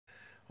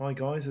Hi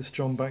guys, it's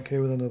John back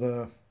here with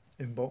another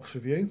inbox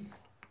review.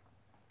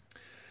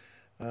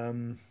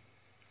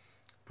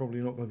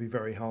 Probably not going to be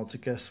very hard to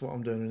guess what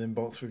I'm doing an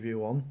inbox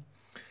review on.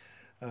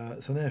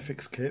 It's an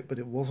Airfix kit, but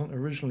it wasn't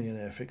originally an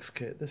Airfix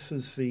kit. This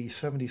is the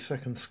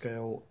 72nd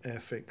scale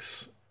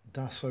Airfix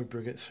Dassault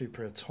Brigade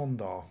Super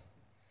Etendard,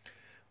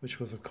 which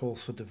was of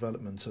course a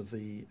development of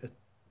the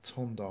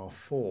Etendard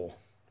 4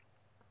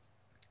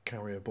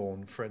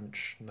 carrier-borne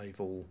French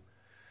naval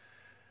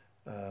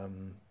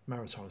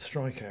maritime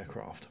strike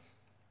aircraft.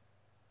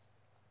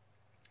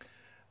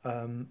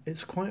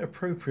 It's quite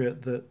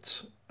appropriate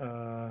that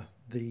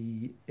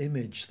the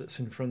image that's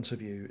in front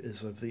of you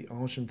is of the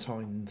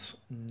Argentine's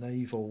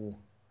naval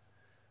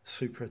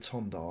Super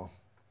Etendard,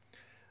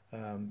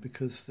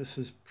 because this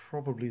is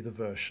probably the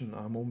version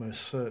I'm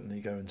almost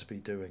certainly going to be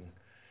doing.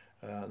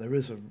 There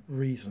is a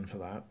reason for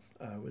that,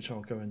 which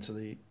I'll go into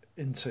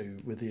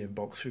with the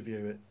inbox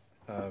review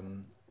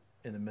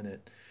in a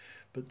minute.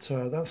 But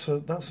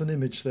that's an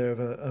image there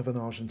of an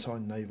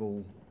Argentine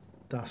naval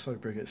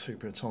Dassault Brigade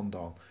Super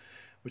Etendard,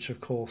 which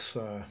of course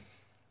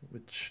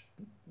which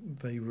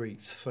they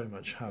wreaked so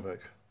much havoc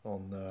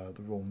on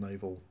the Royal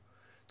Naval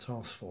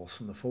Task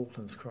Force and the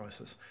Falklands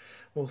crisis.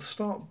 We'll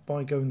start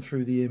by going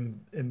through the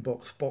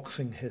inbox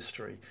boxing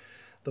history.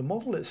 The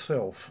model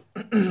itself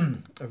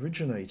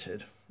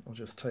originated, I'll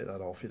just take that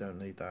off, you don't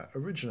need that,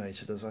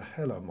 originated as a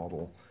Hella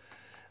model.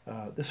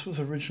 This was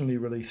originally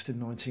released in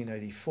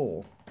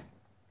 1984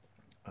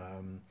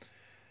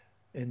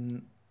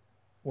 in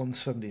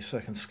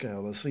 1/72nd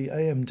scale as the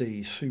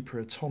AMD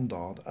Super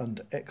Etendard and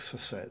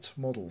Exocet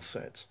model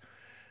set.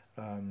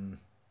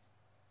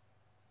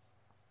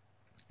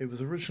 It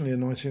was originally a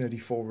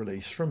 1984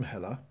 release from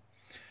Hella,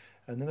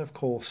 and then of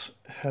course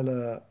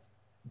Hella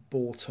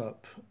bought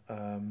up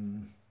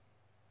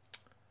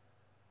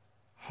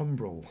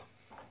Humbrol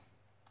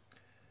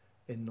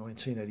in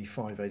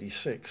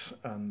 1985-86,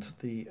 and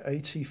the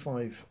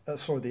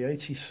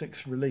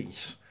 86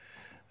 release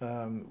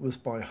was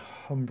by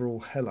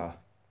Humbrol Hella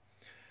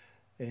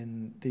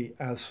in the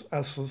as the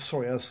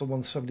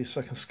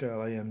 1/72nd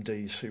scale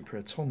AMD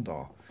Super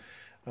Etendard.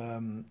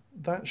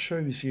 That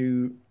shows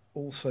you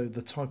also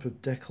the type of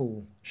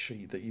decal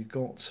sheet that you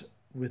got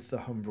with the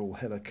Humbrol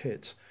Hella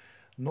kit.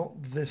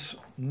 Not this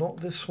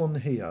one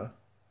here,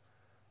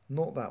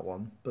 not that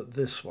one, but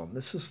this one.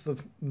 This is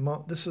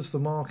the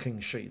marking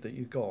sheet that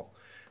you got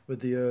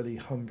with the early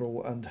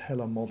Humbrol and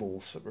Hella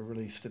models that were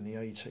released in the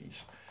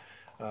 80s.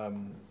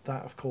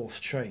 That of course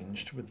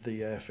changed with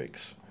the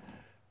Airfix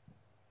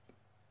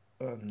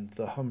and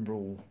the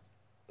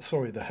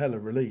Hella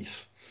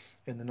release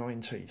in the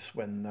 90s,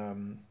 when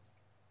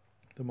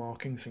the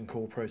markings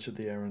incorporated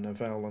the Air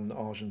Naval and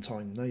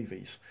Argentine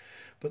navies.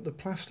 But the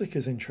plastic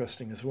is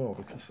interesting as well,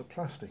 because the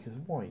plastic is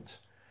white.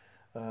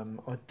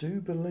 I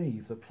do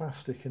believe the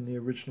plastic in the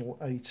original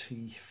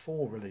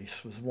 84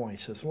 release was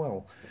white as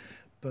well.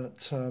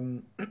 But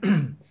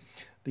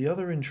the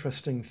other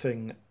interesting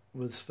thing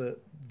was that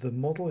the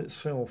model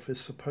itself is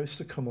supposed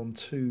to come on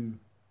 2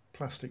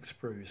 plastic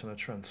sprues and a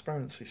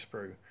transparency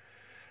sprue,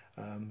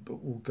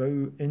 but we'll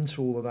go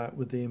into all of that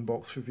with the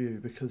inbox review,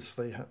 because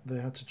they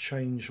had to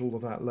change all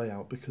of that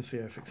layout because the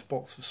Airfix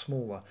box was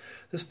smaller.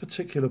 This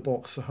particular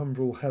box, the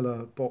Humbrol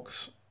Hella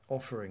box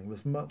offering,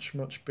 was much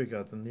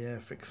bigger than the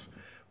Airfix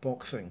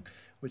boxing,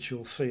 which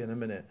you'll see in a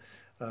minute.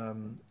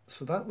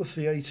 So that was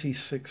the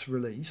 86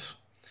 release.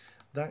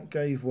 That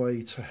gave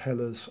way to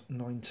Hella's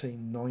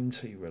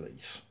 1990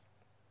 release.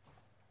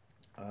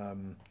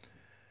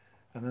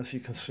 And as you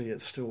can see,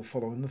 it's still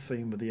following the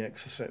theme with the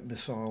Exocet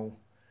missile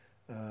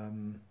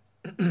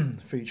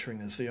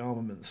featuring as the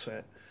armament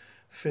set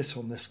fit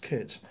on this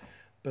kit.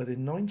 But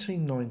in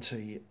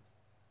 1990,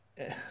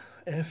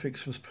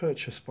 Airfix was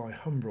purchased by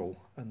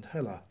Humbrol and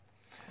Hella,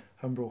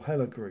 Humbrol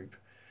Hella Group,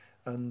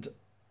 and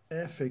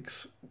Hella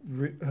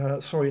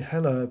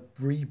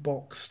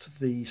reboxed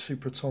the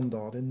Super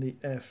Etendard in the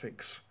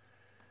Airfix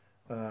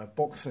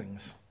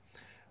boxings.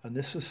 And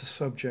this is the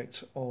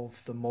subject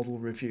of the model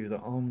review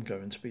that I'm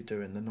going to be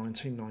doing, the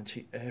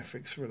 1990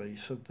 Airfix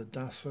release of the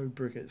Dassault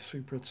Brigade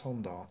Super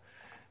Etendard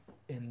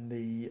in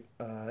the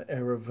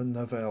Air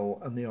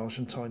Naval and the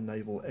Argentine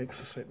Naval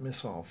Exocet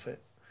missile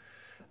fit.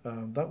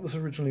 That was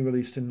originally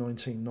released in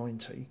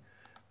 1990,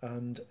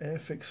 and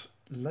Airfix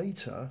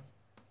later,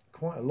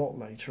 quite a lot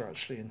later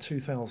actually, in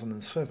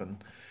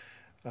 2007,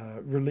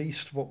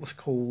 released what was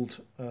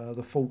called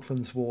the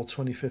Falklands War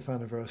 25th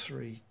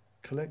Anniversary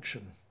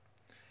Collection.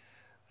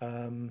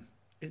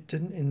 It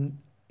didn't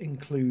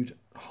include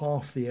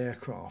half the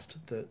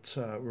aircraft that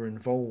were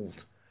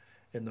involved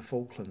in the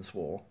Falklands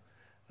War,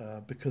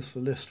 because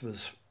the list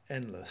was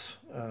endless.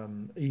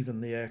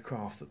 Even the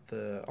aircraft that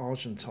the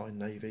Argentine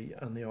Navy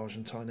and the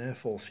Argentine Air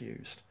Force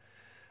used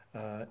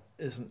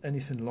isn't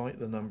anything like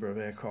the number of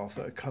aircraft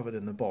that are covered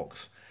in the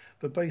box.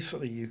 But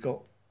basically you've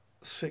got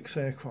 6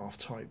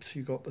 aircraft types.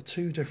 You've got the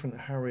 2 different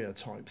Harrier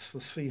types,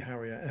 the Sea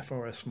Harrier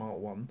FRS Mark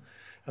 1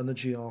 and the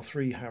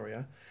GR3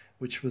 Harrier,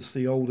 which was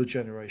the older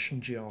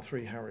generation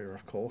GR3 Harrier,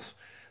 of course.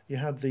 You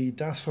had the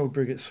Dassault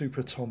Brigade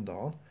Super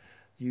Etendard.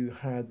 you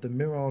had the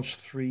Mirage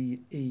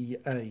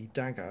 3EA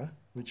Dagger,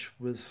 which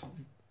was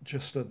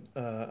just a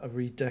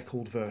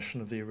redeckled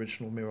version of the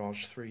original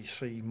Mirage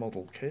 3C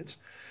model kit.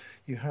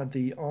 You had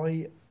the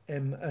IMA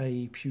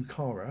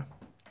Pucara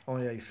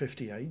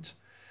IA-58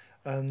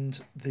 and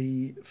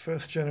the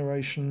first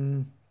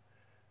generation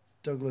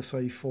Douglas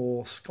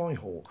A4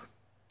 Skyhawk,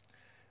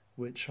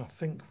 which I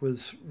think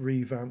was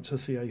revamped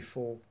as the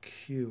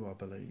A4Q, I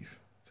believe.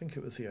 I think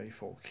it was the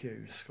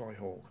A4Q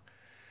Skyhawk.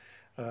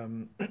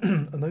 And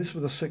those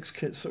were the 6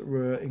 kits that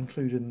were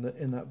included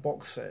in that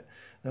box set.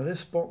 Now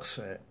this box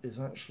set is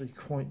actually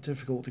quite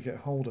difficult to get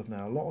hold of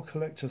now. A lot of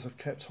collectors have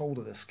kept hold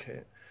of this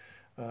kit,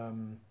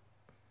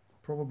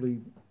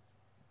 probably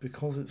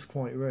because it's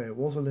quite rare. It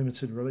was a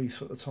limited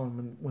release at the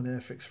time when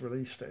Airfix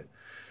released it.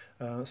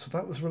 So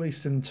that was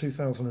released in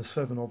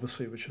 2007,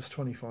 obviously, which was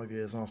 25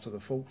 years after the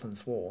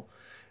Falklands War.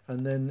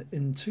 And then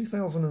in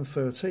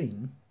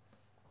 2013,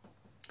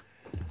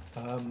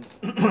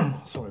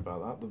 sorry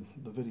about that,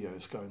 the video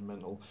is going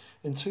mental.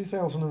 In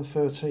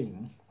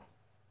 2013,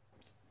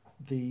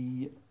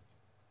 the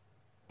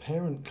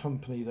parent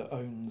company that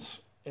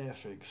owns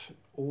Airfix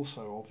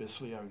also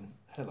obviously own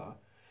Hella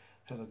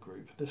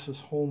Group. This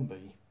is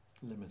Hornby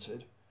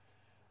Limited.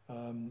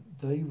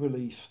 They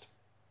released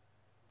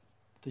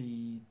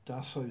the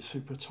Dassault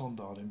Super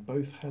Etendard in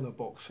both Hella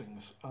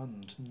boxings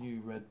and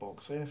new red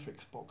box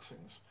Airfix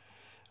boxings,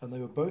 and they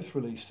were both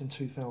released in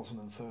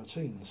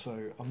 2013.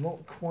 So I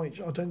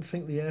don't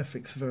think the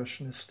Airfix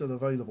version is still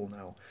available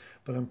now,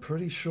 but I'm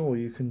pretty sure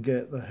you can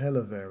get the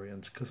Hella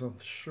variant, because I'm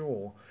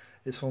sure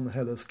it's on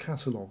Hella's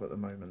catalogue at the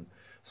moment.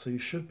 So you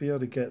should be able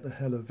to get the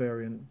Hella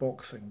variant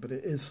boxing, but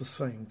it is the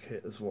same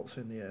kit as what's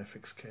in the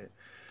Airfix kit.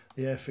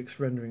 The Airfix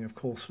rendering, of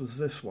course, was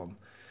this one,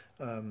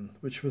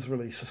 which was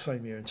released the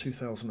same year in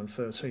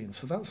 2013.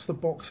 So that's the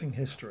boxing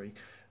history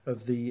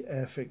of the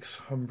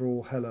Airfix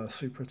Humbrol Hella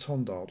Super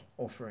Etendard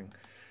offering.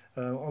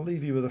 I'll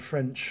leave you with a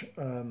French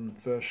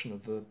version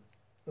of the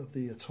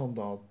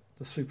Etendard,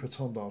 the Super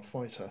Etendard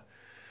fighter.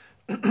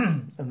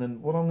 And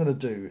then what I'm going to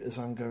do is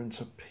I'm going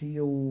to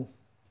peel,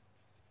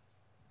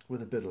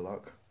 with a bit of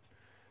luck,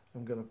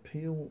 I'm going to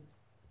peel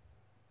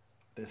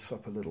this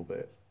up a little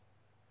bit.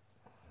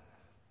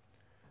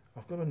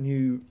 I've got a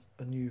new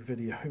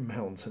video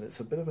mount, and it's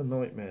a bit of a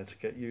nightmare to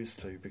get used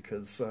to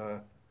because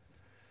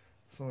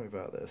sorry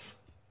about this.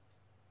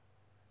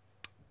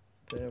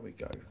 There we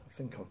go. I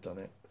think I've done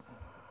it.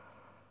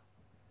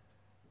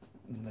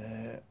 And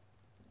there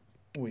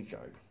we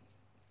go.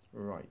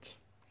 Right.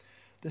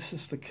 This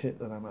is the kit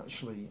that I'm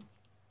actually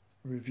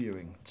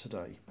reviewing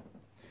today.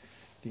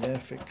 The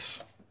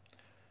Airfix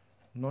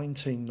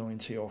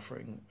 1990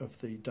 offering of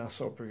the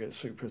Dassault Brigade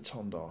Super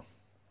Etendard.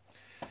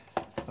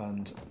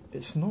 And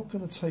it's not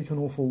going to take an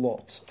awful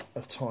lot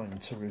of time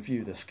to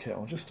review this kit.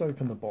 I'll just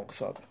open the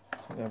box up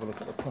and have a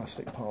look at the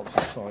plastic parts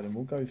inside, and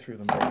we'll go through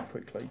them very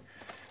quickly.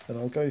 And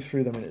I'll go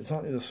through them in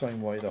exactly the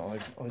same way that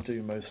I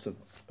do most of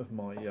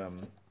my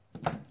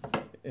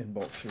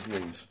in-box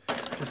reviews.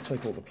 Just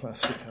take all the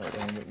plastic out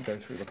there and we can go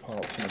through the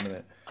parts in a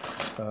minute.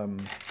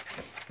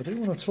 I do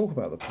want to talk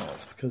about the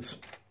parts because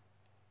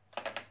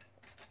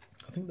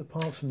I think the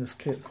parts in this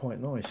kit are quite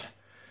nice.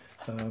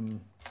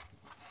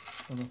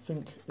 And I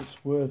think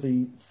it's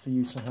worthy for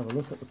you to have a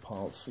look at the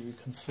parts so you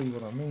can see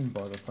what I mean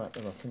by the fact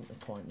that I think they're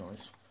quite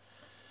nice.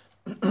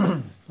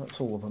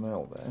 That's all of them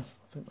out there.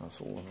 I think that's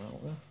all of them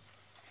out there.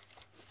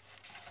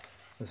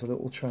 There's a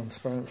little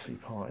transparency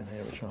part in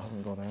here which I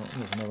haven't got out.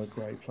 There's another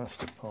grey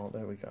plastic part.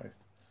 There we go.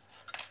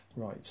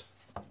 Right.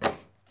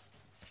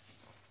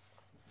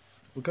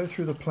 We'll go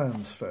through the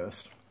plans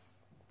first,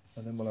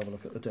 and then we'll have a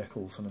look at the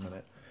decals in a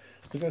minute.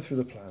 We'll go through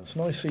the plans.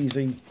 Nice,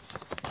 easy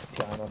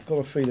plan. I've got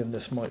a feeling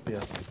this might be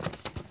an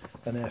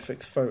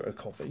Airfix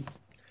photocopy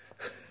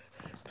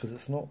because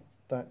it's not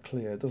that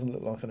clear. It doesn't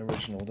look like an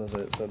original, does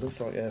it? So it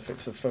looks like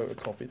Airfix have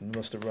photocopied and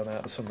must have run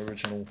out of some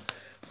original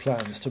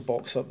plans to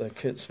box up their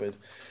kits with.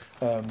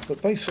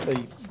 But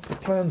basically, the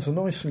plans are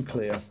nice and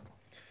clear,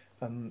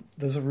 and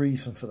there's a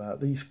reason for that.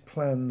 These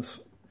plans,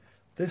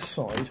 this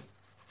side,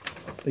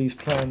 these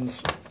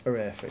plans are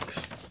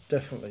Airfix,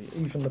 definitely.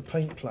 Even the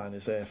paint plan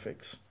is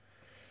Airfix.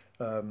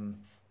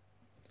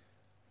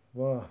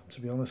 Well,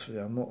 to be honest with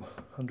you, I'm not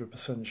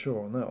 100%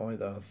 sure on that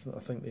either. I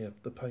think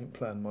the paint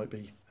plan might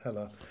be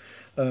Hella.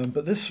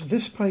 But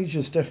this page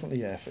is definitely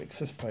Airfix.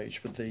 This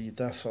page with the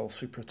Dassault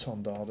Super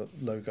Etendard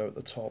logo at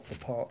the top,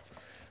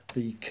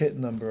 the kit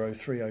number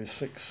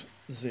 03060,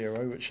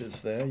 which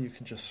is there. You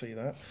can just see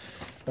that,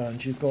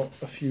 and you've got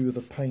a few of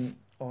the paint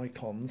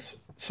icons.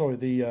 Sorry,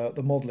 the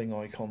modelling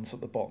icons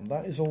at the bottom.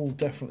 That is all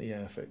definitely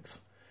Airfix.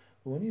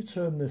 But when you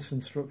turn this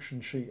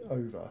instruction sheet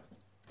over,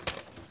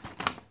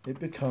 it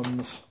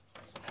becomes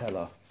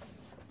Hella.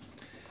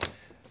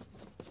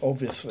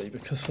 Obviously,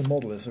 because the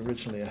model is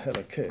originally a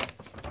Hella kit.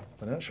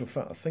 In actual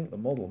fact, I think the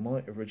model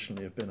might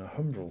originally have been a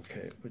Humbrol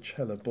kit, which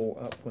Hella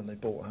bought up when they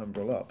bought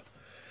Humbrol up.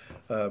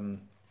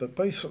 But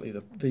basically,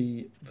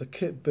 the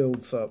kit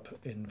builds up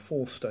in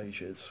 4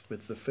 stages,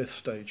 with the 5th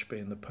stage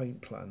being the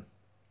paint plan.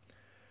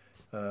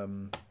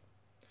 And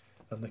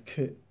and the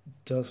kit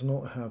does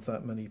not have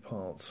that many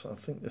parts. I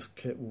think this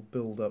kit will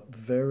build up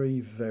very,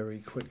 very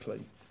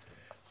quickly.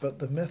 But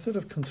the method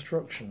of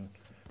construction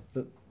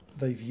that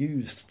they've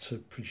used to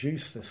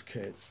produce this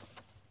kit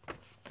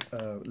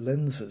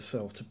lends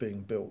itself to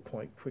being built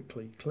quite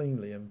quickly,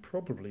 cleanly, and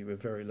probably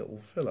with very little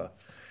filler.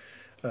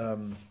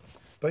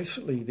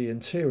 Basically, the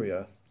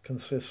interior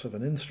consists of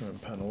an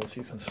instrument panel, as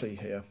you can see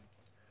here.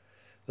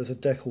 There's a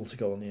decal to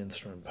go on the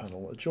instrument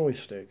panel, a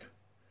joystick,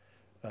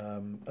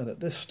 and at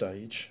this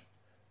stage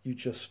you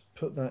just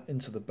put that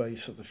into the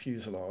base of the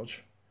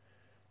fuselage.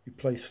 You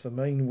place the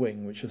main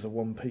wing, which is a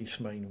one-piece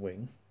main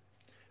wing,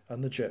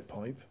 and the jet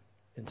pipe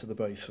into the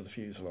base of the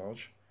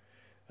fuselage,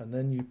 and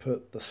then you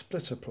put the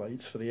splitter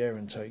plates for the air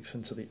intakes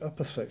into the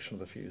upper section of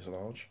the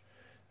fuselage,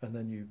 and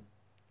then you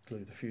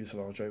glue the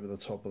fuselage over the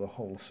top of the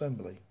whole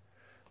assembly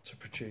to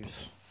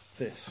produce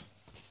this.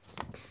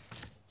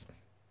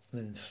 And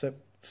then in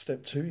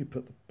step 2 you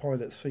put the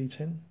pilot seat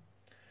in,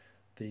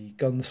 the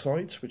gun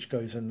sight which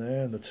goes in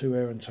there, and the 2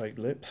 air intake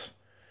lips.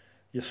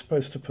 You're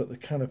supposed to put the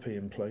canopy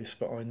in place,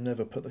 but I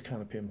never put the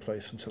canopy in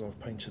place until I've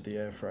painted the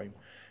airframe,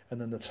 and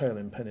then the tail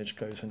impennage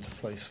goes into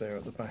place there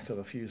at the back of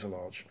the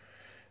fuselage.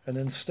 And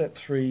then step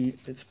 3,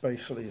 it's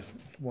basically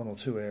 1 or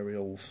 2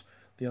 aerials,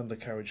 the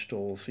undercarriage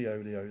doors, the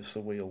oleos, the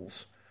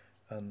wheels,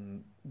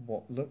 and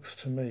what looks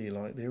to me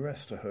like the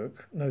arrestor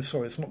hook. No,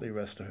 sorry, it's not the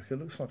arrestor hook, it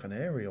looks like an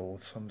aerial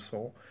of some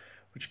sort,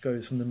 which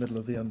goes in the middle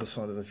of the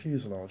underside of the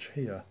fuselage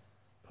here,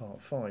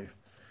 part 5.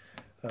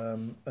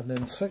 And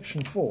then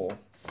section 4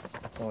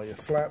 are your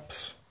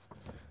flaps,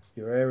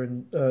 your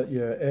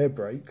air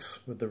brakes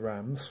with the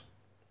rams,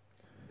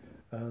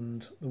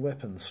 and the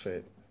weapons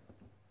fit.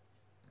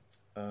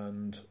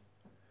 And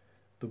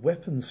the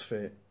weapons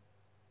fit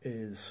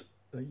is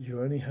that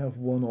you only have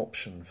one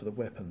option for the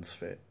weapons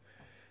fit,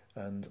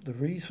 and the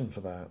reason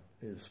for that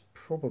is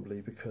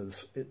probably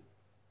because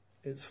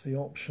it's the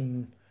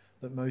option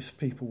that most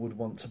people would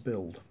want to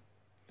build,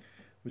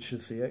 which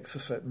is the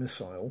Exocet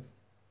missile,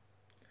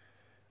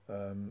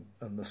 and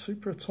the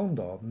Super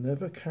Etendard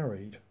never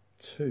carried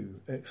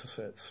 2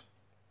 Exocets.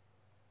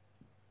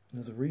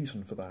 There's a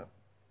reason for that.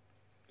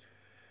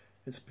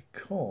 It's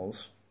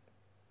because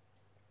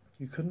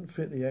you couldn't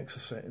fit the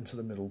Exocet into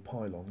the middle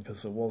pylon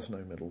because there was no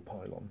middle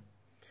pylon.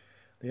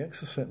 The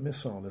Exocet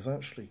missile is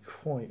actually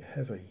quite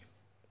heavy,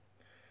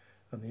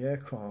 and the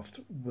aircraft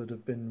would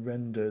have been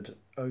rendered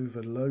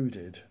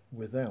overloaded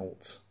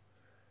without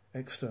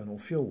external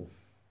fuel.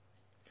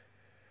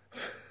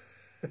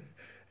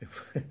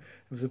 It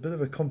was a bit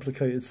of a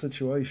complicated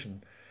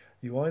situation.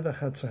 You either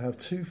had to have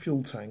 2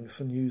 fuel tanks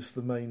and use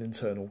the main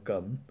internal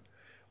gun,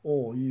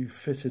 or you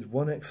fitted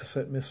 1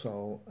 Exocet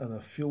missile and a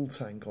fuel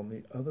tank on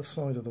the other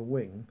side of the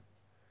wing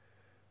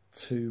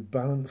to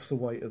balance the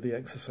weight of the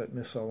Exocet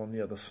missile on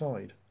the other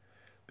side,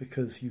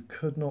 because you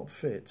could not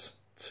fit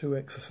 2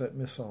 Exocet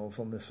missiles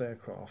on this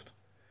aircraft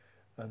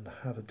and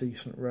have a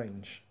decent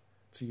range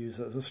to use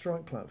it as a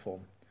strike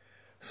platform.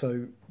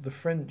 So the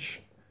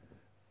French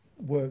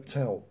worked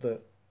out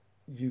that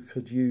you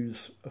could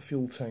use a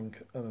fuel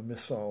tank and a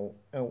missile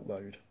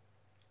outload,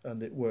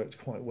 and it worked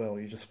quite well.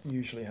 You just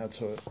usually had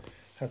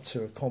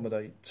to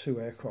accommodate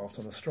 2 aircraft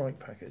on a strike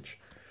package.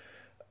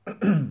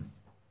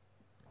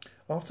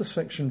 After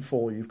section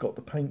 4 you've got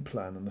the paint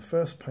plan, and the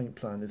first paint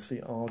plan is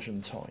the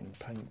Argentine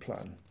paint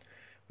plan,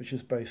 which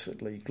is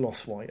basically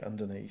gloss white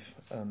underneath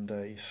and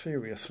a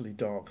seriously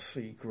dark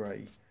sea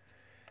grey.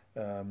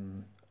 I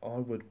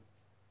would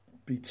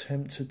be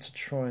tempted to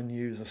try and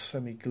use a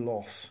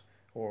semi-gloss,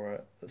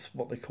 or it's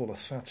what they call a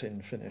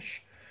satin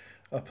finish,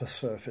 upper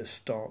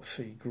surface dark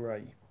sea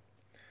grey,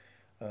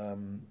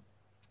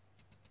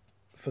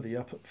 for the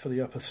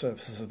upper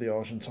surfaces of the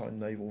Argentine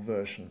naval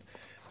version.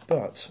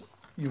 But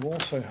you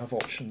also have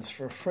options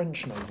for a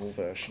French naval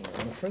version,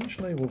 and the French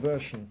naval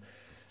version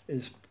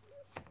is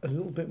a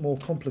little bit more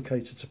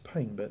complicated to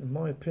paint, but in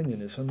my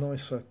opinion it's a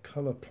nicer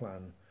colour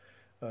plan.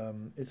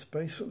 It's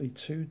basically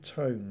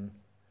 2-tone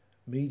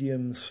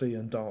medium sea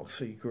and dark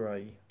sea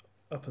grey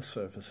upper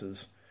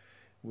surfaces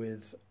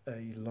with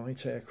a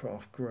light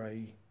aircraft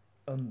grey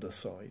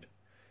underside,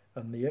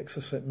 and the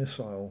Exocet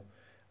missile,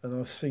 and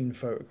I've seen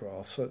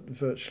photographs, that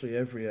virtually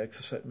every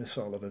Exocet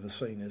missile I've ever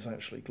seen is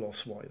actually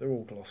gloss white. They're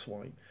all gloss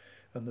white,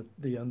 and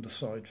the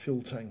underside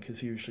fuel tank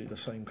is usually the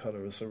same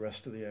colour as the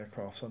rest of the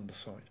aircraft's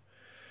underside.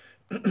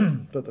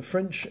 But the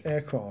French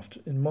aircraft,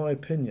 in my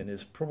opinion,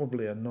 is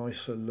probably a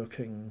nicer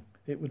looking,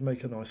 it would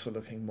make a nicer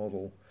looking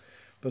model.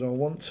 But I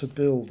want to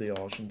build the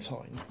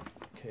Argentine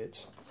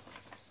kit.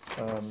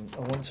 I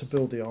want to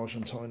build the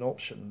Argentine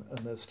option,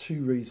 and there's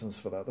 2 reasons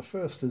for that. The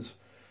first is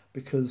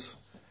because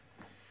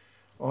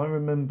I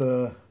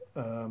remember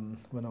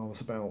when I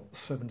was about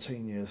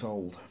 17 years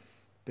old,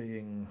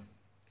 being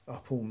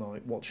up all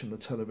night watching the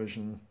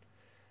television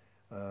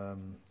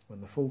when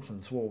the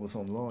Falklands War was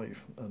on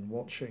live, and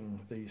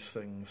watching these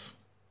things,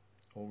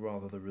 or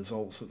rather the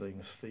results of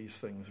these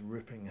things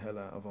ripping hell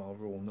out of our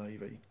Royal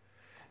Navy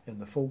in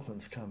the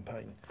Falklands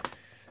campaign.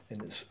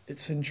 And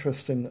it's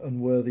interesting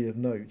and worthy of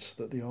note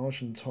that the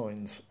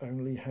Argentines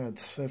only had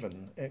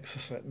 7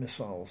 Exocet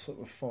missiles that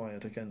were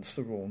fired against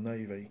the Royal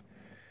Navy,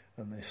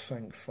 and they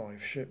sank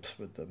 5 ships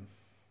with them,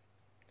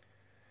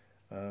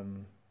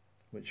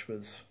 which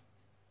was,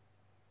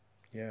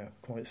 yeah,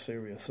 quite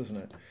serious, isn't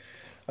it?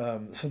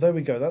 So there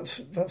we go. That's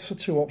the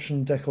 2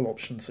 decal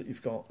options that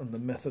you've got, and the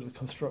method of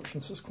construction.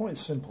 So it's quite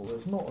simple.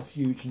 There's not a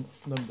huge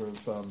number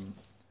of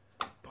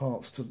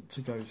parts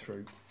to go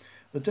through.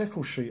 The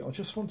decal sheet, I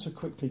just want to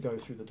quickly go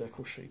through the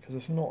decal sheet because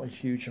there's not a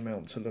huge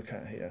amount to look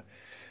at here.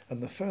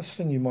 And the first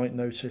thing you might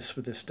notice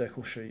with this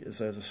decal sheet is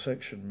there's a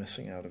section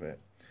missing out of it.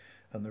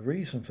 And the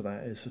reason for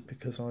that is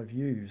because I've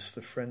used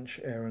the French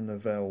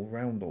Aeronavale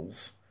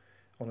roundels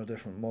on a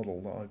different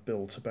model that I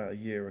built about a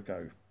year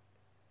ago.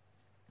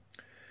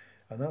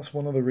 And that's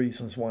one of the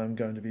reasons why I'm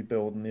going to be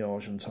building the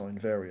Argentine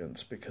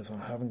variant, because I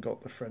haven't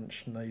got the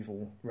French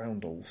naval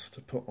roundels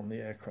to put on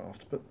the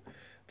aircraft. But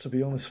to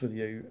be honest with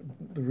you,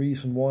 the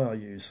reason why I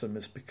use them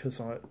is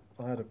because I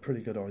had a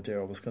pretty good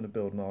idea I was going to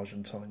build an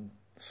Argentine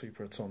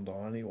Super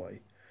Etendard anyway.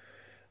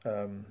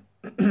 I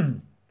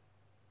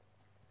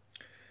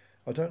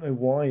don't know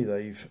why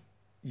they've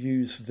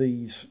used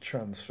these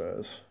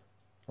transfers.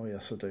 Oh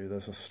yes, I do.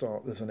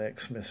 There's an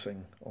X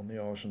missing on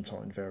the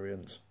Argentine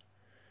variant.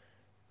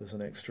 There's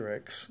an extra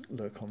X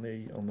look on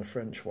the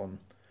French one.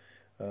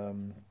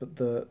 But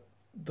the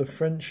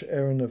French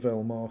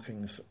Aeronavale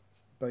markings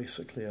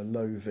basically are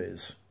low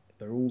vis.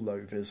 They're all low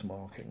vis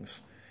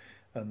markings,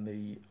 and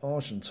the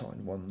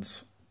Argentine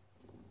ones,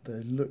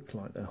 they look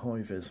like they're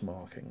high vis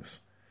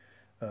markings.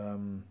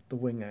 The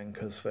wing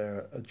anchors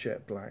there are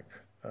jet black.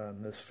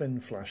 There's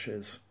fin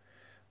flashes,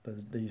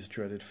 these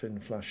dreaded fin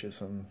flashes,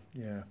 and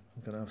yeah,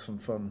 I'm going to have some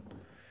fun.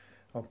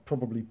 I'll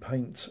probably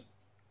paint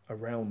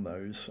around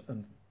those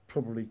and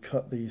probably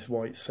cut these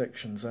white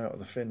sections out of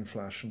the fin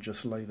flash and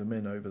just lay them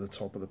in over the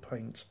top of the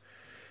paint.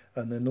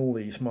 And then all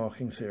these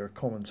markings here are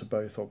common to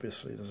both,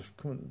 obviously.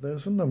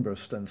 There's a number of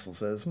stencils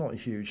there. There's not a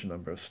huge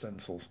number of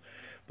stencils.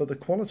 But the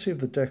quality of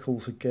the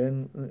decals,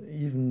 again,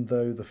 even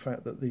though the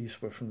fact that these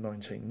were from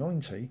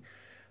 1990,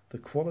 the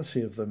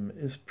quality of them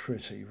is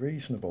pretty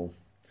reasonable.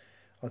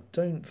 I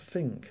don't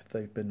think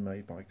they've been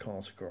made by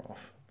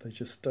Cartograph. They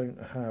just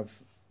don't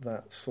have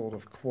that sort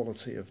of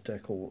quality of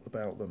decal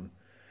about them.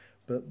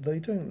 But they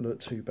don't look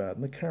too bad.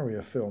 And the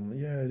carrier film,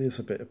 yeah, it is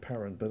a bit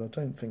apparent, but I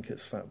don't think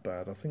it's that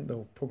bad. I think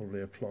they'll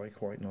probably apply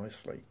quite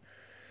nicely.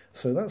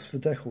 So that's the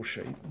decal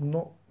sheet.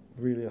 Not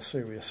really a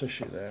serious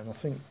issue there, and I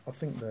think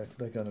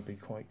they're going to be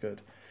quite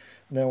good.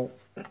 Now,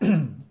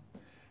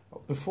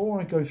 before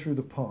I go through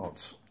the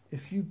parts,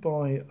 if you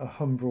buy a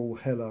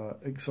Humbrol Hella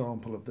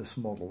example of this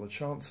model, the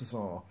chances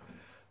are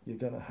you're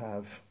going to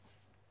have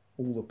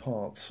all the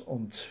parts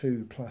on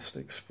 2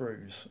 plastic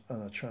sprues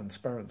and a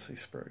transparency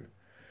sprue.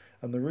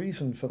 And the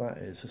reason for that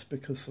is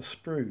because the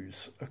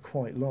sprues are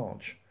quite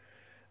large,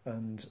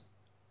 and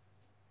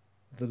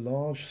the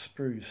large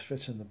sprues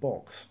fit in the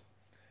box.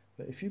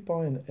 But if you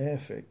buy an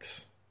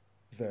Airfix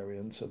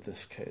variant of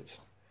this kit,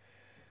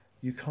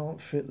 you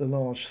can't fit the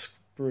large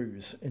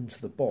sprues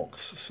into the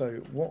box.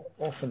 So what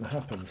often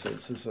happens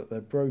is that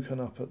they're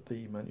broken up at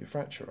the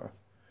manufacturer,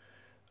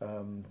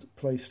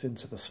 placed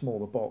into the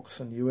smaller box,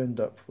 and you end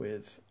up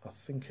with, I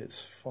think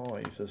it's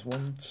 5. There's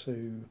 1,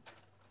 2,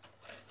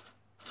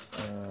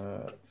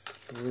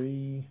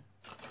 3,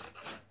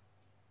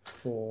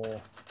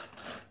 4,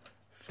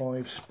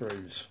 5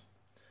 sprues,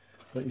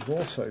 but you've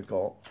also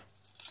got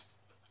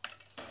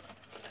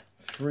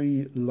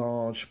 3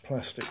 large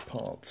plastic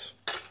parts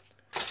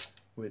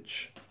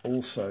which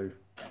also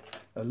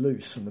are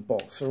loose in the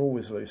box. They're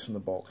always loose in the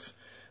box.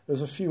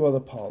 There's a few other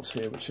parts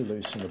here which are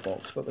loose in the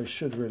box, but they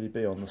should really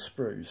be on the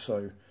sprue.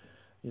 So,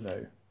 you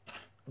know,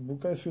 we'll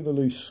go through the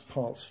loose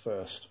parts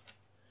first.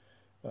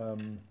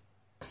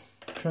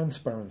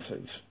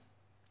 Transparencies.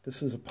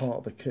 This is a part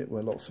of the kit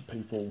where lots of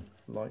people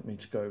like me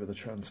to go over the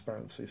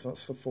transparencies.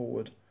 That's the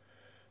forward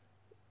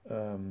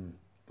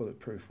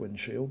bulletproof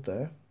windshield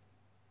there.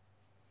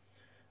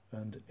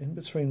 And in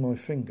between my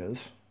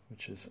fingers,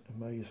 which is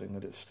amazing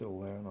that it's still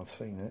there and I've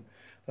seen it,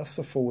 that's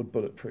the forward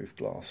bulletproof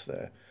glass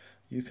there.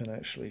 You can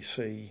actually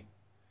see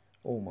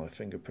all my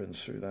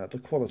fingerprints through that. The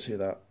quality of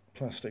that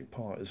plastic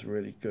part is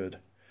really good.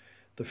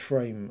 The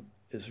frame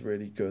is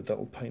really good.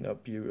 That'll paint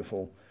up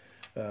beautiful.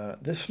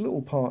 This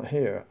little part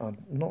here, I'm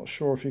not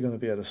sure if you're going to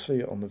be able to see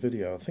it on the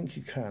video. I think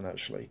you can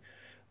actually.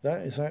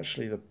 That is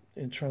actually the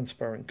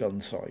transparent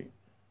gun sight,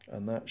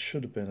 and that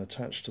should have been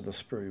attached to the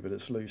sprue, but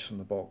it's loose in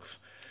the box.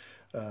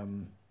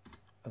 And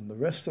the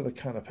rest of the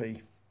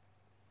canopy,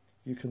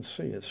 you can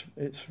see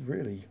it's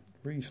really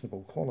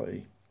reasonable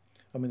quality.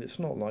 I mean, it's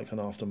not like an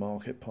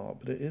aftermarket part,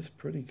 but it is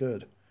pretty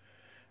good.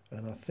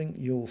 And I think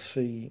you'll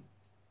see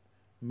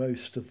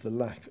most of the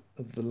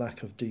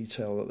lack of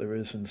detail that there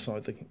is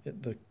inside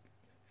the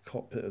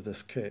cockpit of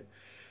this kit,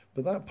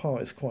 but that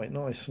part is quite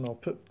nice, and I'll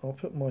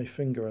put my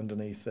finger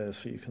underneath there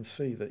so you can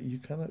see that you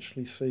can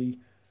actually see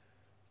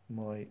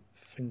my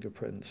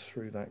fingerprints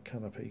through that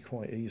canopy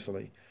quite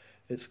easily.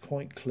 It's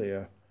quite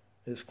clear,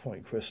 it's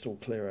quite crystal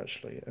clear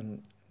actually,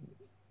 and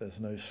there's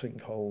no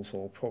sinkholes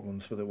or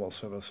problems with it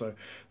whatsoever. So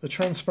the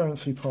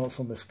transparency parts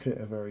on this kit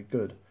are very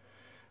good.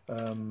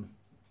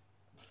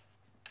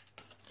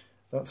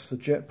 That's the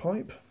jet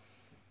pipe.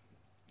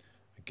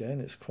 Again,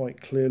 it's quite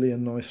clearly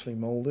and nicely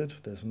moulded.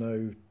 There's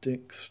no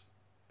dicks,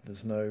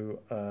 there's no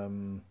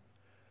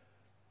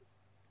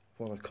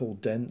what I call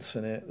dents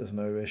in it. There's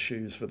no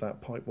issues with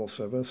that pipe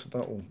whatsoever, so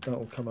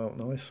that'll come out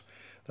nice.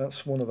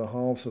 That's one of the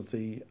halves of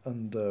the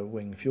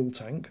underwing fuel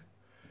tank,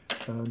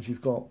 and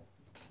you've got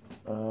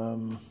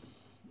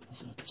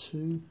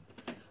two.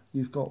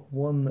 You've got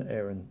one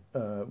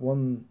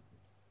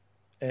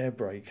air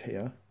brake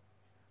here.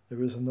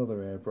 There is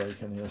another air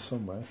brake in here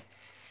somewhere.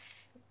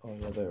 Oh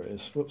yeah, there it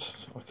is.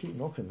 Whoops! I keep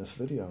knocking this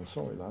video. I'm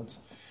sorry, lads.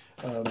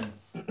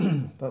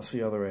 That's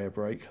the other air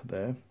brake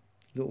there.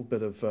 Little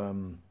bit of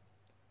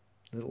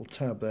little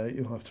tab there.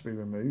 You'll have to be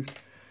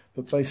removed.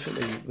 But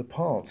basically, the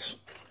parts.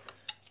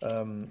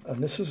 And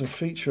this is a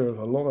feature of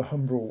a lot of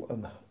Humbrol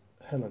and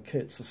Hella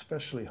kits,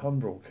 especially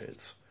Humbrol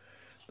kits.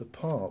 The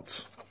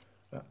parts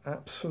are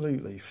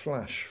absolutely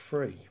flash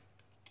free.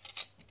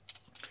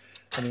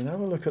 I mean, have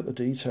a look at the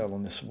detail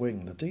on this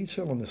wing. The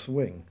detail on this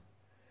wing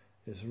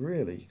is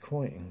really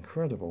quite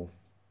incredible.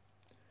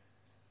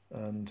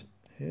 And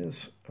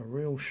here's a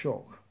real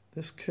shock.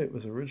 This kit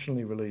was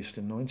originally released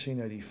in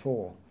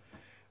 1984,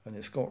 and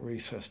it's got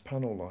recessed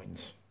panel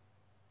lines.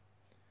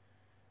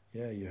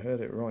 Yeah, you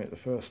heard it right the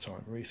first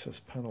time,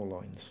 recessed panel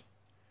lines.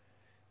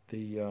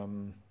 The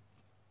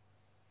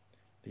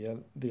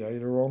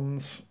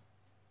ailerons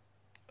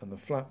and the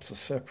flaps are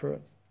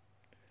separate.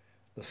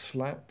 The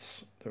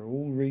slats, they're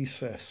all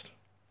recessed.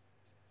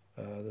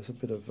 There's a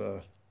bit of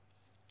a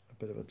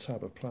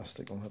tab of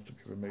plastic will have to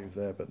be removed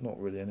there, but not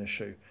really an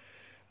issue.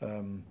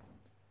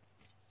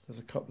 There's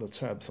a couple of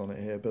tabs on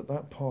it here, but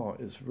that part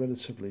is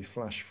relatively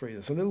flash free.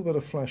 There's a little bit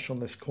of flash on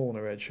this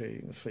corner edge here, you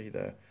can see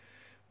there,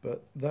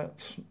 but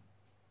that's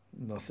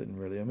nothing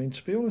really. I mean,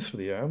 to be honest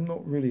with you, I'm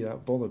not really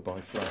that bothered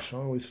by flash. I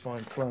always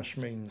find flash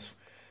means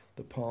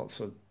the parts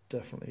are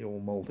definitely all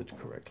moulded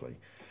correctly.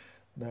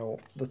 Now,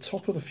 the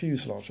top of the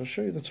fuselage, I'll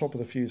show you the top of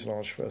the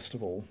fuselage first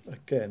of all,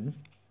 again,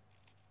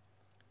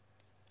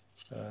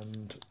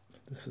 and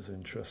this is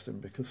interesting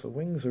because the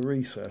wings are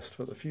recessed,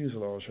 but the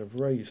fuselage have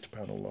raised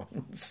panel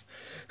lines.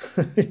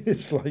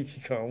 It's like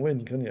you can't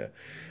win, can you?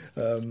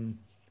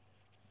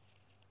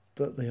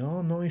 But they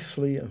are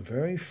nicely and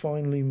very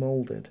finely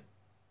moulded.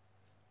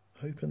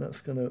 Hoping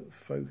that's going to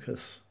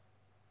focus.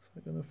 Is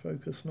that going to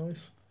focus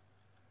nice?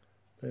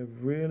 They're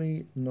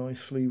really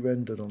nicely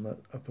rendered on that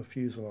upper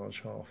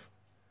fuselage half.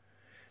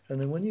 And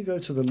then when you go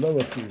to the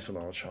lower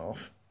fuselage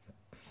half,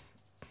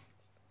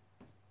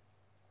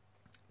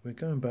 we're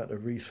going back to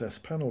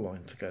recessed panel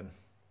lines again.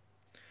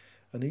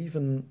 And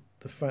even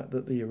the fact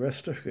that the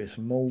arrestor hook is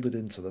moulded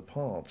into the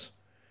part,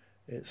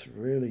 it's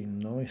really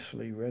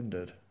nicely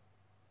rendered.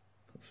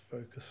 That's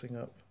focusing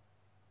up.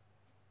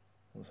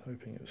 I was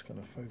hoping it was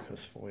going to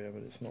focus for you,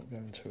 but it's not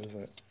going to, is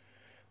it?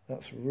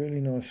 That's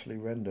really nicely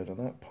rendered, and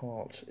that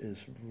part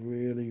is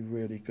really,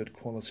 really good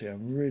quality.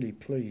 I'm really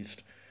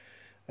pleased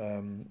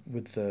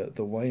with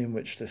the way in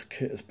which this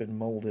kit has been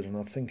moulded, and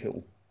I think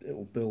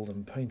it'll build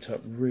and paint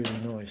up really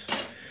nice.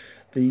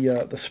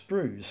 The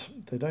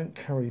sprues, they don't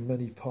carry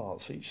many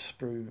parts. Each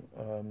sprue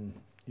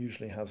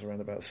usually has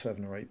around about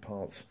 7 or 8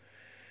 parts.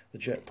 The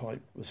jet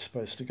pipe was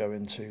supposed to go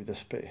into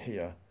this bit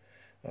here,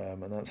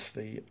 and that's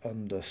the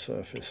under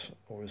surface,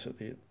 or is it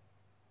the...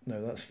 No,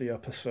 that's the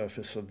upper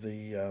surface of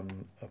the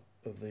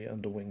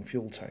underwing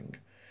fuel tank.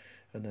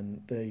 And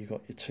then there you've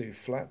got your 2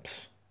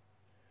 flaps,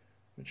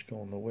 which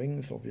go on the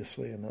wings,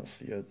 obviously, and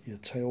that's your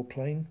tail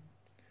plane.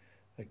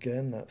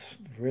 Again, that's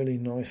really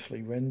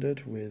nicely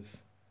rendered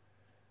with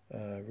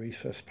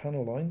recessed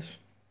panel lines.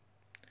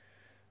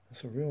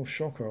 That's a real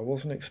shocker. I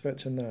wasn't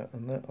expecting that,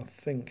 and that I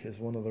think is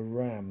one of the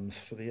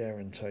rams for the air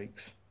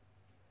intakes.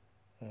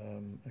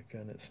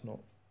 Again, it's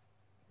not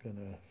going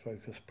to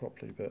focus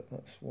properly, but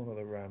that's one of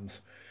the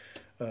rams.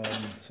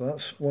 So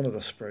that's one of the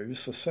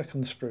sprues. The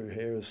second sprue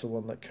here is the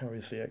one that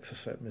carries the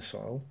Exocet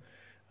missile,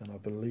 and I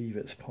believe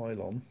it's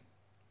pylon.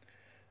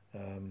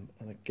 And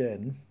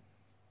again,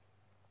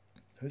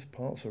 those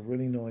parts are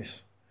really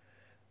nice,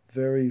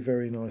 very,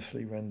 very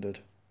nicely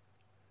rendered.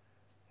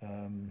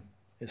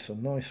 It's a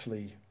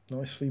nicely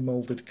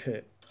moulded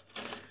kit.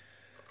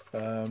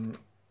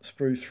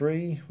 Sprue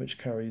 3, which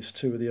carries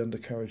 2 of the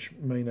undercarriage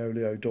main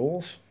oleo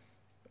doors,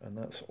 and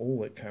that's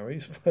all it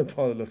carries by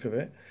the look of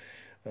it.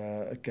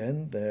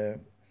 Again, they're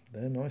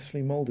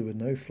nicely moulded with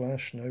no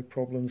flash, no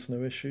problems,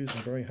 no issues.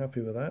 I'm very happy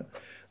with that.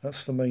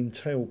 That's the main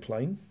tail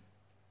plane,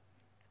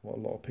 what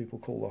a lot of people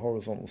call the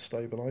horizontal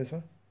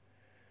stabilizer.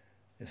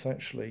 It's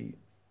actually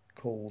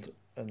called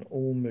an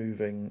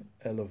all-moving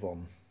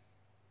elevon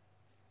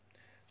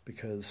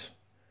because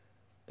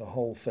the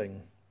whole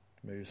thing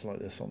moves like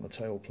this on the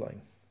tail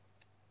plane.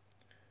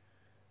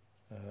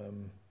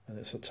 And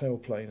it's a tail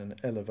plane and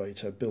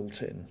elevator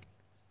built in,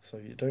 so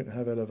you don't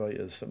have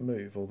elevators that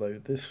move, although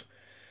the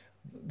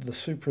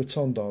Super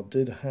Etendard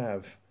did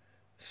have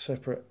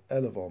separate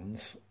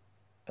elevons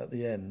at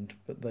the end,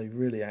 but they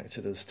really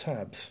acted as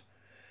tabs.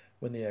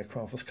 when the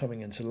aircraft was coming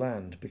into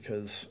land,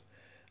 because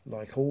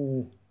like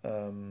all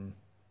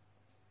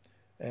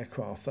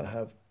aircraft that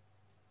have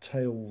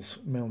tails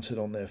mounted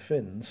on their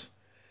fins,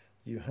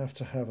 you have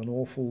to have an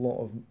awful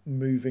lot of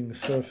moving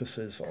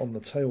surfaces on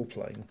the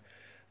tailplane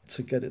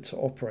to get it to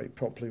operate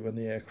properly when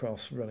the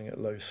aircraft's running at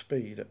low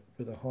speed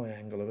with a high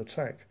angle of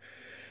attack.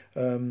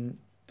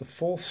 The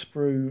fourth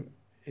sprue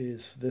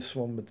is this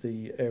one with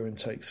the air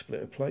intake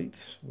splitter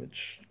plates,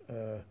 which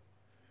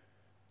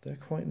they're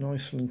quite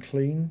nice and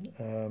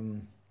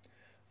clean.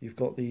 You've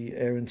got the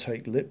air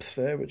intake lips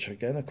there, which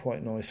again are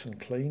quite nice and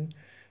clean,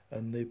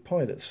 and the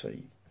pilot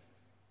seat.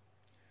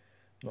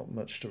 Not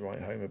much to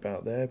write home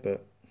about there,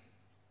 but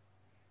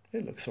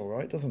it looks all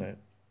right, doesn't it?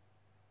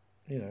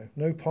 You know,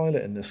 no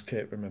pilot in this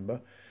kit,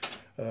 remember.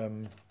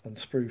 And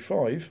sprue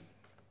 5,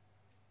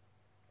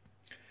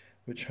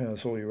 which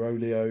has all your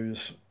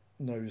oleos,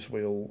 nose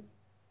wheel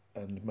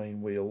and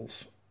main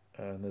wheels,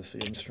 and there's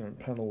the instrument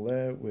panel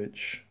there,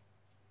 which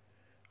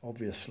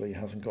obviously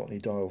hasn't got any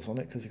dials on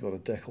it because you've got a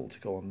decal to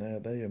go on there.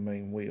 They're your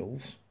main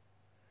wheels,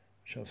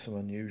 which have some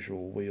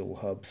unusual wheel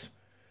hubs.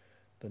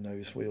 The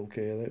nose wheel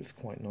gear there, it's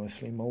quite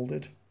nicely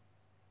moulded.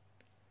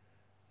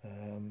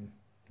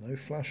 No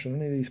flash on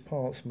any of these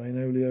parts.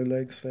 Main oleo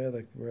legs there,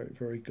 they're very,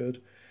 very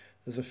good.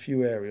 There's a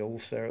few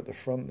aerials there at the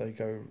front. They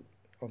go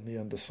on the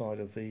underside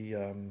of the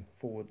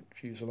forward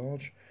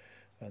fuselage,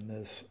 and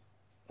there's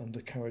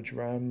undercarriage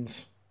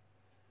rams,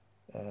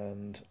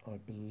 and I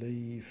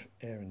believe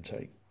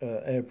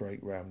air brake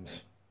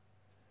rams,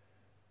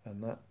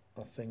 and that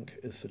I think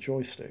is the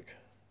joystick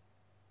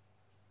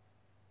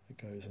that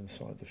goes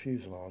inside the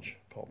fuselage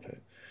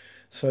cockpit.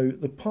 So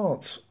the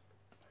parts,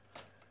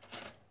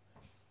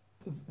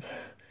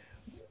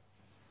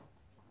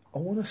 I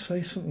want to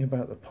say something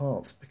about the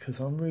parts because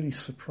I'm really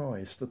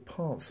surprised. The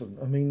parts,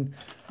 I mean,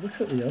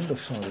 look at the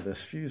underside of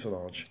this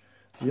fuselage.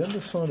 The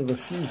underside of the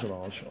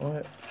fuselage,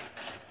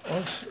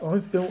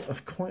 I've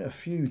built quite a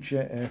few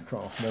jet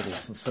aircraft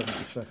models in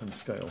 72nd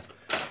scale,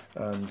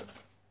 and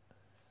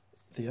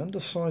the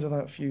underside of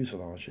that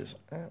fuselage is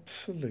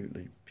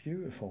absolutely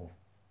beautiful.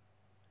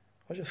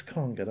 I just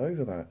can't get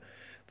over that.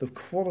 The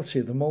quality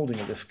of the moulding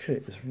of this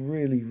kit is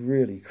really,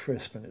 really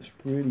crisp, and it's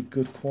really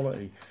good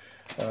quality.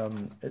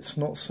 It's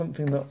not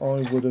something that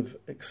I would have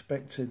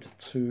expected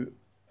to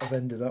have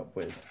ended up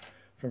with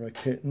from a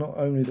kit not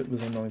only that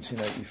was a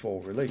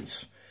 1984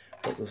 release,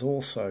 but there's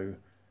also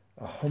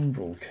a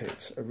Humbrol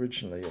kit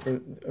originally.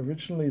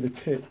 Originally the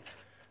kit,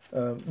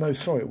 no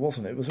sorry it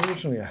wasn't, it was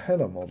originally a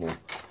Hella model.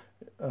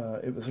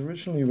 It was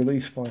originally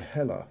released by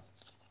Hella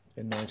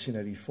in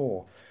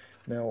 1984.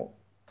 Now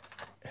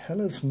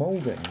Hella's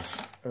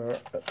mouldings,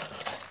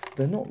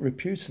 they're not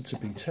reputed to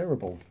be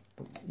terrible.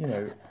 You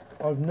know,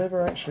 I've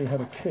never actually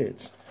had a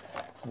kit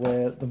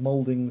where the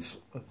mouldings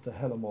of the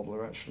Hella model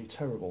are actually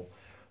terrible,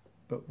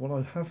 but what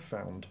I have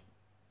found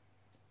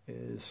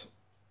is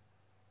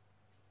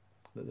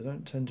that they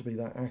don't tend to be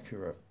that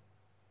accurate.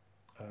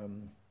 I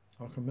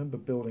can remember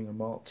building a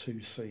Mark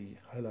IIc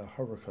Hella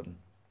Hurricane,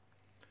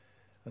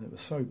 and it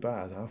was so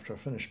bad, after I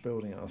finished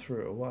building it I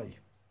threw it away.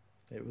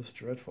 It was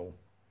dreadful.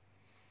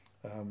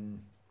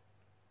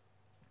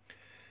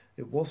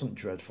 It wasn't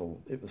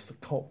dreadful, it was the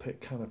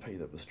cockpit canopy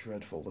that was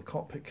dreadful. The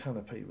cockpit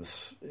canopy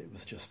was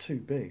just too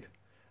big,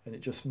 and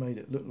it just made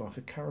it look like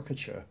a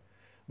caricature.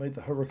 Made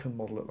the Hurricane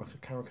model look like a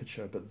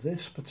caricature. But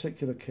this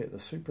particular kit, the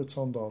Super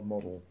Etendard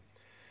model,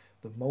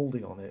 the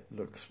moulding on it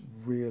looks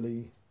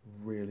really,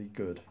 really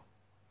good.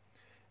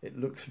 It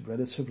looks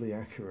relatively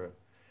accurate,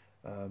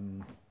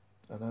 and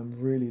I'm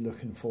really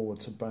looking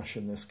forward to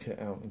bashing this kit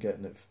out and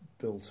getting it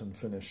built and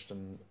finished.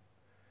 And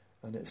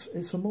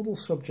it's a model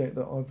subject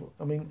that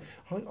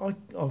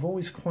I've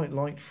always quite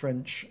liked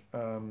French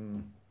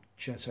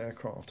jet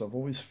aircraft. I've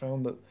always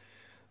found that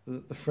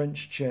the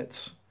French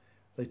jets,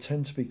 they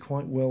tend to be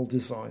quite well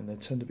designed. They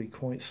tend to be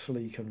quite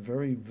sleek and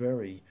very,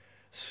 very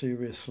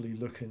seriously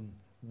looking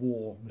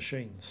war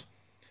machines.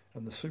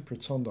 And the Super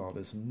Etendard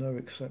is no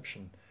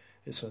exception.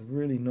 It's a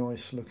really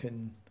nice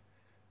looking,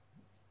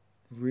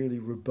 really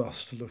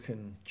robust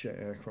looking jet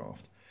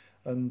aircraft.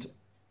 And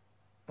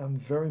I'm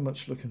very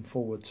much looking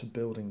forward to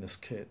building this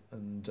kit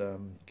and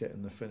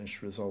getting the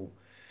finished result.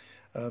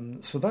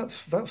 So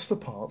that's the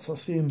parts.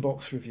 That's the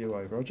inbox review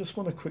over. I just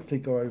want to quickly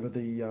go over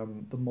the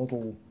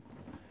model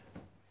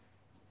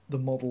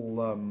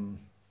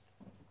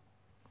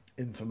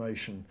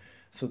information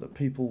so that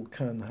people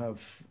can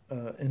have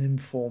an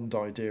informed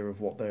idea of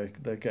what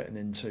they're getting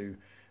into,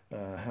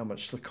 how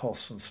much the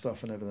costs and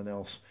stuff and everything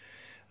else.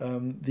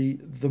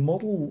 The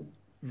model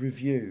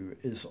review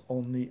is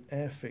on the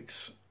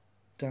Airfix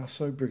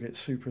Dassault Brigade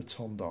Super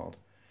Etendard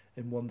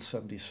in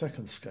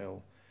 1/72nd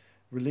scale.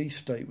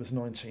 Release date was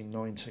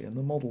 1990 and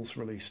the model's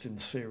released in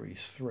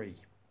Series 3.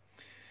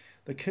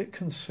 The kit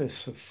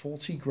consists of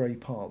 40 grey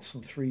parts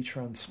and 3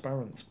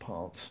 transparent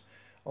parts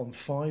on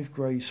 5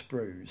 grey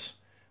sprues,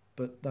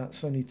 but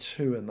that's only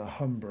 2 in the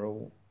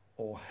Humbrol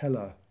or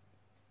Hella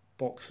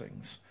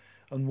boxings,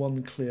 and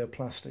 1 clear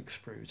plastic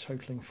sprue,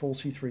 totaling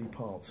 43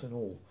 parts in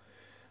all.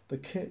 The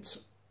kit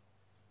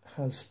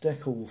has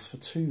decals for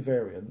 2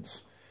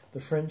 variants. the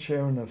French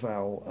Air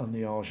Naval and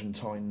the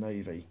Argentine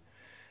Navy.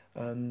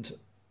 And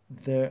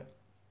there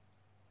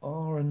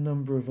are a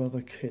number of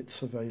other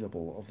kits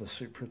available of the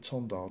Super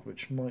Etendard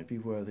which might be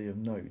worthy of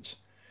note.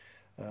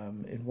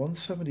 In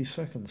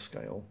 1/72nd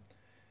scale,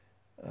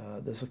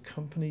 there's a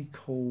company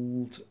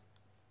called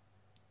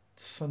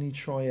Sunny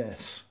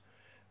Tri-S,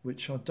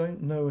 which I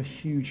don't know a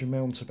huge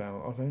amount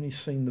about. I've only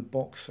seen the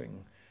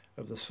boxing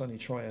of the Sunny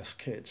Tri-S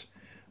kit,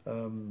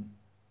 and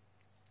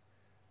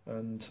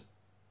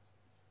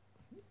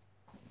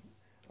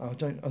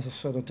as I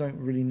said, I don't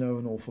really know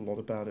an awful lot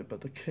about it,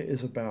 but the kit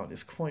is about.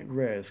 It's quite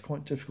rare. It's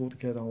quite difficult to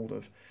get hold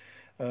of.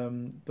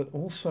 But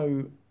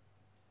also,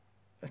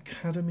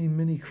 Academy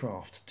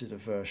Minicraft did a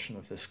version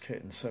of this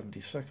kit in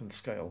 72nd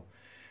scale,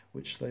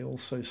 which they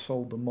also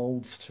sold the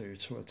moulds to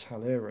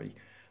Italeri.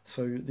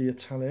 So the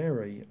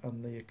Italeri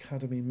and the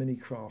Academy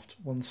Minicraft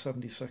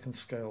 1/72nd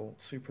scale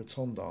Super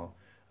Etendard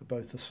are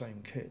both the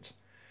same kit.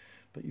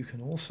 But you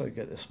can also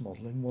get this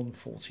model in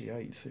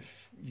 1/48th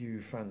if you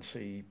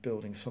fancy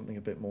building something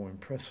a bit more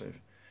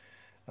impressive.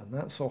 And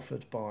that's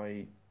offered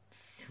by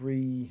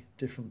 3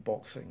 different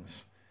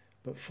boxings,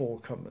 but 4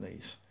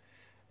 companies.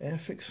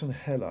 Airfix and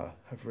Hella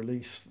have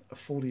released a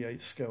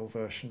 48 scale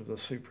version of the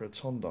Super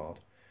Etendard.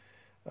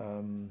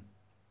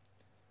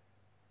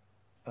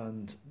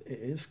 And it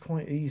is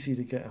quite easy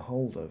to get a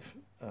hold of.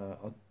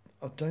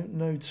 I don't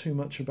know too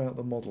much about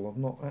the model. I've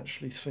not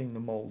actually seen the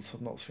moulds,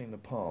 I've not seen the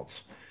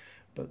parts.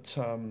 But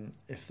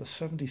if the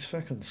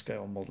 72nd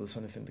scale model is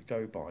anything to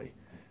go by,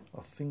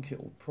 I think it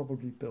will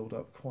probably build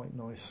up quite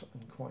nice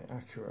and quite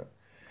accurate.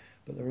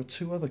 But there are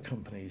 2 other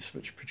companies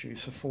which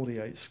produce a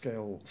 48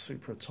 scale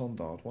Super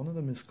Etendard. One of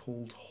them is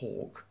called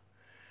Hawk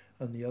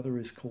and the other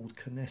is called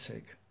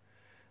Kinetic.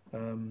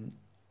 And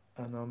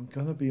I'm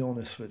going to be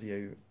honest with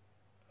you,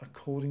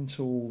 according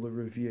to all the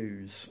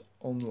reviews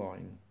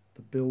online,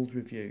 the build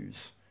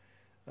reviews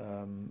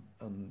and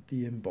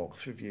the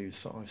inbox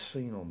reviews that I've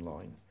seen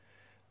online,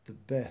 the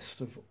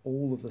best of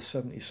all of the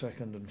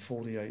 72nd and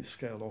 48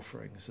 scale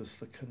offerings is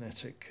the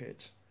Kinetic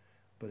kit,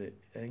 but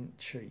it ain't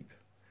cheap.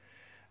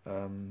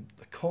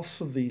 The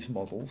costs of these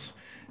models,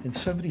 in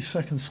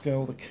 72nd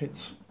scale, the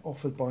kits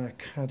offered by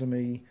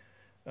Academy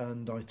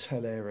and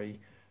Italeri,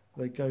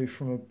 they go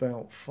from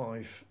about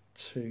 5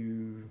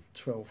 to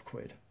 12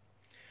 quid.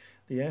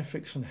 The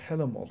Airfix and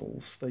Hella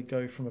models, they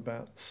go from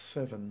about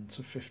 £7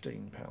 to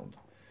 £15.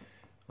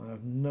 I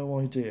have no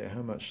idea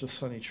how much the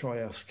Sunny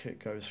Tri-S kit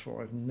goes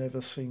for. I've never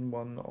seen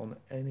one on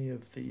any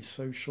of the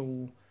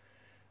social,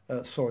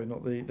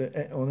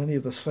 on any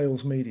of the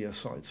sales media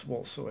sites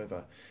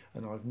whatsoever,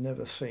 and I've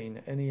never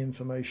seen any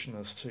information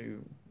as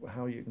to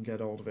how you can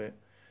get hold of it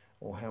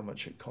or how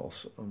much it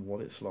costs and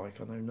what it's like.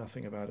 I know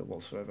nothing about it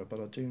whatsoever, but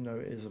I do know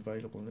it is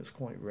available and it's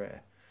quite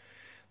rare.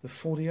 The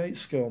 48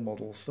 scale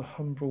models, the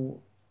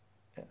Hella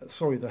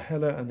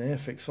and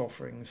Airfix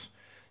offerings,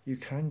 you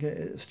can get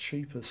it as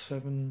cheap as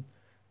 £7,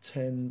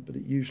 £10, but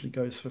it usually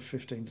goes for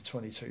 £15 to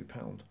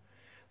 £22.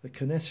 The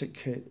Kinetic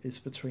kit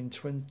is between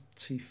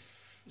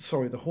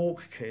the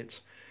Hawk kit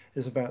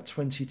is about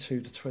 £22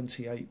 to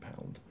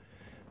 £28.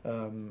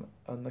 And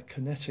the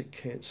Kinetic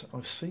kit,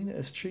 I've seen it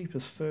as cheap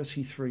as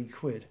 33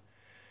 quid.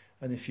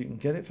 And if you can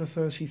get it for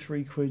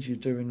 33 quid, you're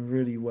doing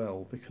really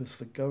well, because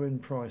the going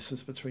price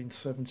is between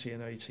 £70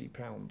 and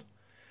 £80.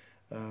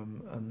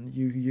 And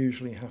you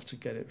usually have to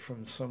get it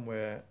from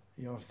somewhere,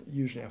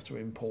 usually have to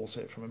import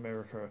it from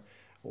America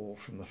or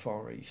from the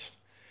Far East.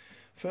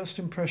 First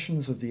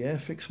impressions of the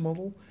Airfix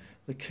model,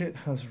 the kit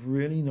has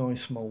really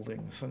nice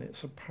mouldings and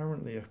it's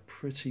apparently a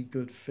pretty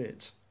good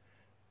fit.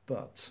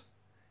 But,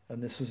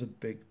 and this is a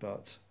big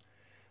but,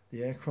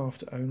 the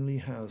aircraft only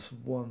has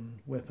 1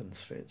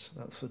 weapons fit.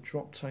 That's a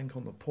drop tank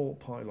on the port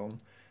pylon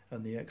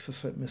and the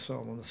Exocet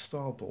missile on the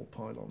starboard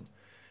pylon,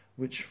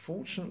 which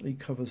fortunately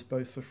covers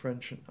both the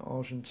French and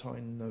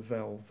Argentine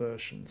Naval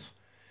versions,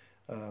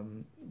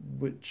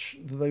 which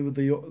they were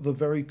the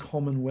very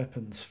common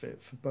weapons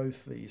fit for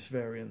both these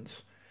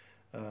variants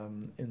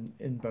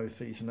in both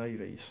these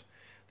navies.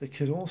 The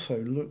kit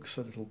also looks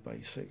a little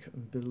basic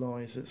and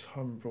belies its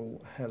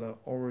humble Hella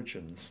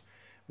origins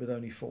with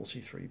only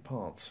 43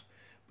 parts.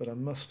 But I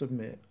must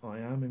admit, I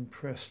am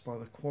impressed by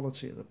the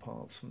quality of the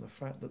parts and the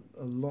fact that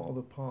a lot of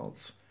the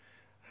parts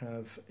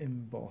have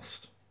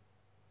embossed,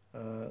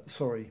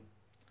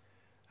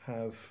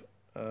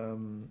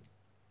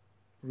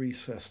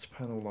 recessed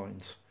panel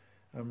lines.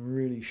 I'm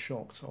really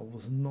shocked. I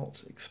was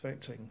not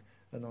expecting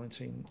a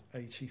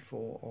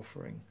 1984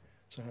 offering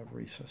to have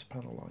recessed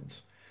panel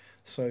lines.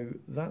 So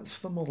that's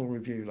the model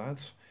review,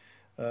 lads.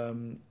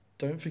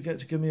 Don't forget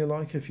to give me a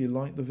like if you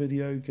like the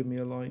video. Give me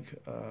a like.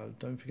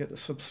 Don't forget to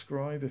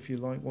subscribe if you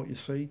like what you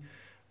see.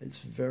 It's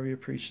very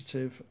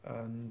appreciative.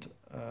 And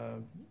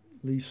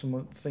leave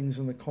some things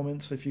in the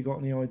comments if you got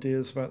any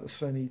ideas about the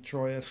Sunny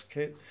Tri-S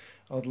kit.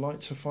 I'd like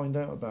to find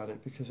out about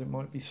it, because it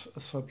might be a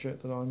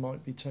subject that I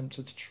might be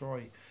tempted to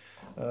try.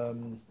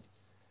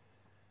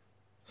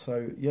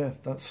 So yeah,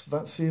 that's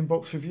the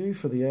inbox review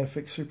for the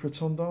Airfix Super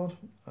Etendard.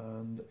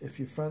 And if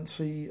you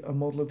fancy a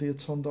model of the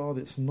Etendard,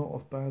 it's not a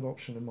bad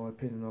option in my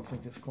opinion. I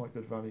think it's quite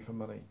good value for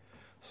money.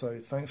 So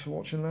thanks for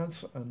watching,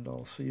 lads, and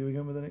I'll see you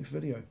again with the next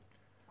video.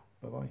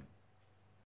 Bye bye.